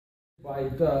By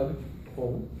Doug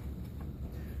Cole.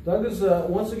 Doug is,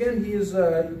 once again, he is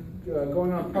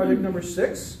going on project number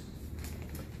 6,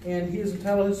 and he has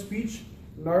entitled his speech,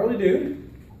 Gnarly Dude.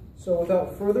 So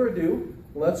without further ado,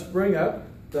 let's bring up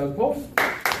Doug Cole.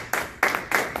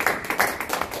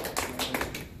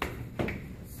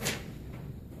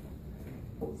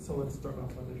 So let's start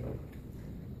off with a joke.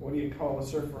 What do you call a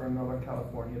surfer in Northern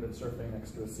California that's surfing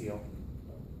next to a seal?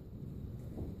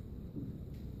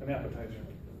 An appetizer.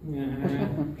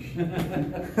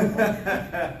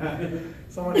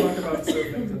 So I want to talk about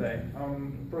surfing today.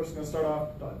 First, going to start off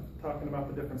talking about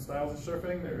the different styles of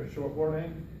surfing. There's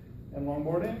shortboarding and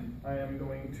longboarding. I am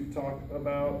going to talk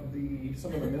about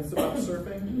some of the myths about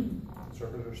surfing.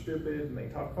 Surfers are stupid and they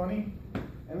talk funny.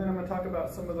 And then I'm going to talk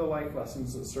about some of the life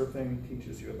lessons that surfing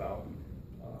teaches you about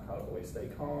how to always stay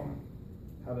calm,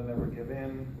 how to never give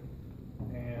in,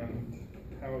 and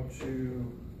how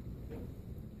to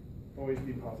always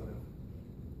be positive.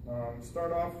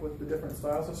 Start off with the different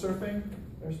styles of surfing.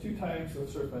 There's 2 types of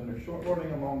surfing. There's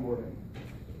shortboarding and longboarding.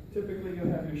 Typically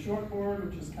you'll have your shortboard,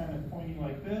 which is kind of pointy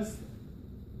like this.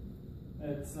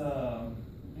 It's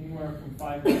anywhere from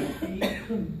 5 to 8 feet.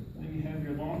 Then you have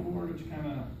your longboard, which kind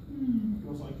of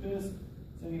goes like this.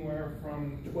 It's anywhere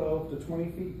from 12 to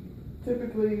 20 feet.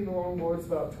 Typically the longboard's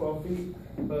about 12 feet,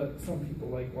 but some people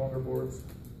like longer boards.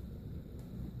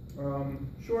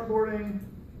 Shortboarding,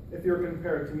 if you were going to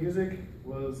compare it to music,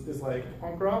 is like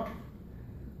punk rock,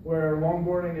 where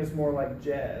longboarding is more like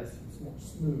jazz. It's more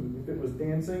smooth. If it was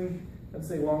dancing, I'd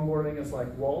say longboarding is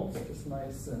like waltz, just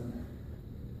nice and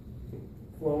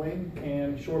flowing,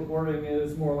 and shortboarding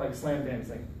is more like slam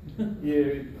dancing.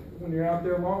 When you're out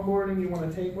there longboarding, you want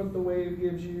to take what the wave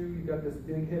gives you. You got this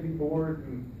big heavy board,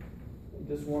 and you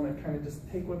just want to kind of just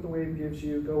take what the wave gives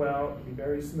you, go out, be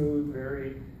very smooth,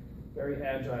 very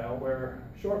agile. Where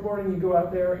shortboarding, you go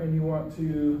out there and you want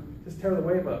to just tear the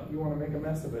wave up. You want to make a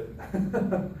mess of it.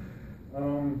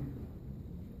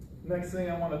 Next thing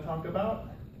I want to talk about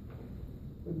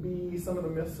would be some of the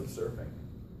myths of surfing.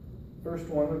 First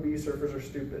one would be surfers are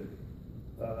stupid.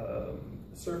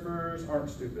 Surfers aren't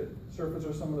stupid. Surfers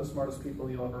are some of the smartest people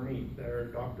you'll ever meet. They're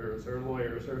doctors, they're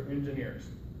lawyers, they're engineers.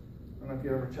 I don't know if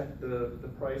you ever checked the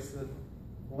price of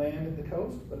land at the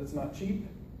coast, but it's not cheap.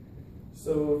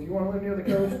 So if you want to live near the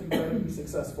coast, you've got to be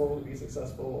successful. To be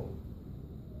successful,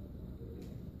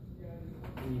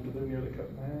 you need to live near the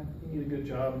coast. You need a good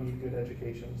job, you need good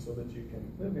education so that you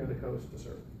can live near the coast to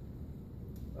surf.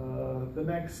 The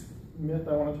next myth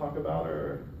I want to talk about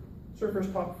are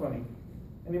surfers talk funny.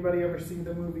 Anybody ever seen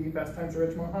the movie Fast Times at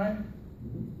Ridgemont High?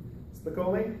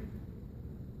 Spicoli?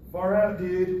 Far out,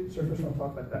 dude. Surfers don't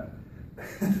talk like that.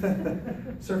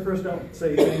 Surfers don't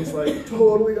say things like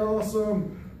totally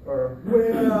awesome, or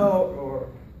way out, or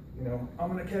I'm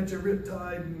gonna catch a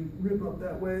riptide and rip up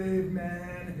that wave,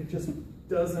 man. It just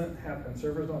doesn't happen.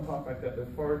 Surfers don't talk like that. They're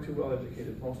far too well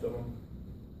educated, most of them.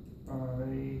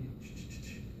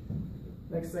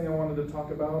 Next thing I wanted to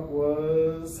talk about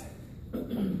was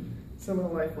some of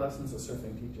the life lessons that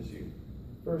surfing teaches you.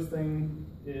 First thing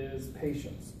is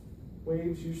patience.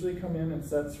 Waves usually come in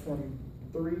sets from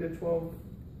 3 to 12,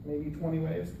 maybe 20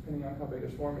 waves, depending on how big a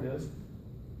storm it is.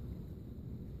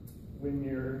 When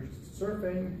you're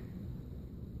surfing,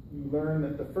 you learn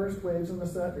that the first waves in the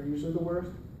set are usually the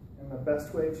worst, and the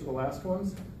best waves are the last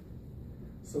ones.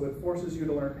 So it forces you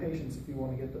to learn patience if you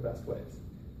want to get the best waves,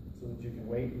 so that you can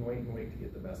wait and wait and wait to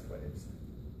get the best waves.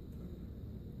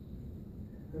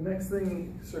 The next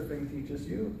thing surfing teaches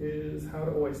you is how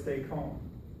to always stay calm.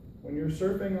 When you're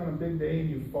surfing on a big day and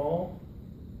you fall,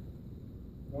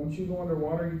 once you go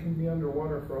underwater, you can be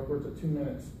underwater for upwards of 2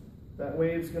 minutes. That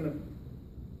wave's going to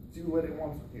do what it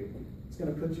wants with you. It's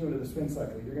going to put you into the spin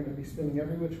cycle. You're going to be spinning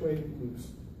every which way loose.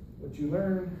 What you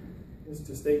learn is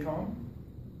to stay calm.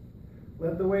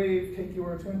 Let the wave take you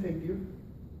where it's going to take you.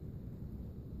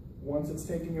 Once it's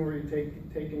taken you where you're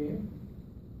taking you,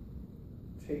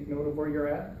 take note of where you're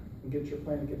at and get your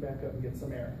plan to get back up and get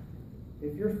some air.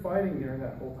 If you're fighting during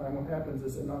that whole time, what happens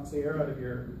is it knocks the air out of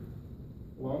your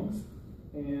lungs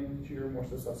and you're more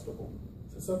susceptible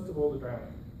to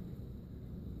drowning.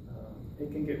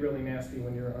 It can get really nasty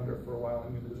when you're under for a while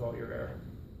and you lose all your air,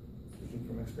 speaking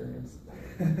from experience.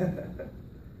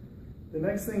 The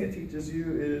next thing it teaches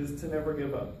you is to never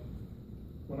give up.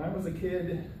 When I was a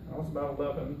kid, I was about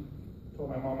 11, told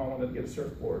my mom I wanted to get a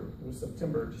surfboard. It was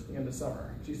September, just the end of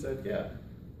summer. She said, yeah,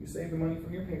 you save the money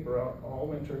from your paper out all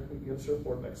winter, we can get a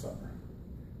surfboard next summer.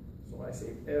 So I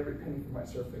saved every penny for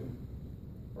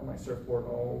my surfboard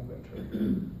all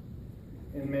winter.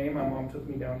 In May, my mom took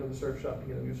me down to the surf shop to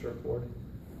get a new surfboard.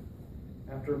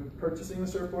 After purchasing the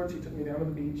surfboard, she took me down to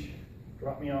the beach,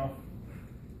 dropped me off,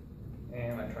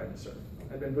 I tried to surf.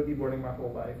 I'd been boogie boarding my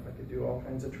whole life. I could do all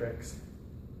kinds of tricks.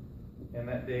 And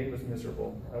that day was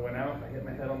miserable. I went out, I hit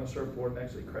my head on the surfboard and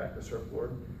actually cracked the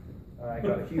surfboard. I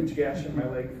got a huge gash in my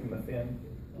leg from the fin.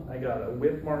 I got a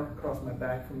whip mark across my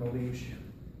back from the leash.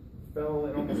 Fell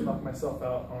and almost knocked myself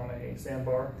out on a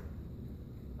sandbar.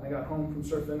 I got home from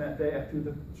surfing that day. I threw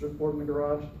the surfboard in the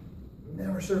garage.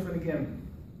 Never surfing again.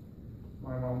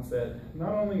 My mom said,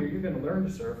 not only are you going to learn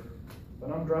to surf,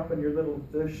 but I'm dropping your little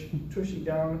tushy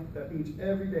down that beach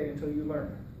every day until you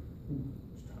learn. She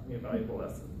taught me a valuable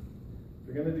lesson.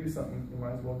 If you're going to do something, you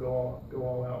might as well go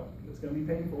all out. It's going to be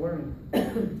painful learning,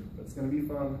 but it's going to be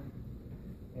fun.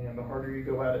 And the harder you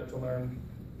go at it to learn,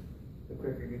 the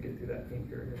quicker you get through that pain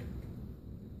period.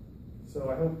 So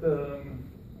I hope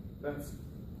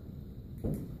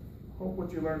hope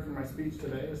what you learned from my speech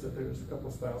today is that there's a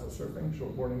couple styles of surfing,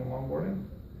 shortboarding and longboarding.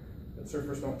 That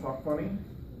surfers don't talk funny,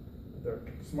 that they're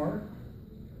smart,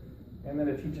 and then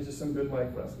it teaches you some good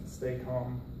life lessons. Stay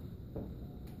calm,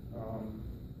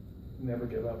 never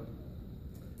give up.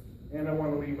 And I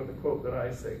want to leave with a quote that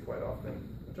I say quite often,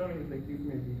 which I don't even think you've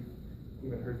maybe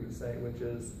even heard me say, which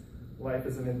is, life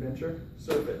is an adventure,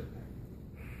 surf it.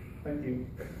 Thank you.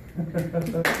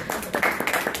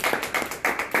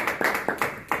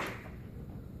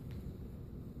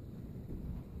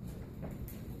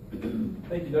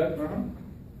 Thank you, Doug.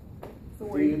 So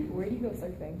where do you go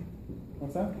surfing?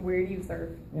 What's that? Where do you surf?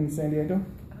 In San Diego.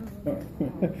 Oh.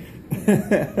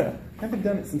 Haven't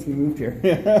done it since we moved here.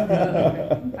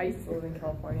 I used to live in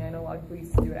California. I know a lot of people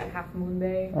used to do it at Half Moon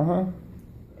Bay.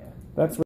 Yeah. That's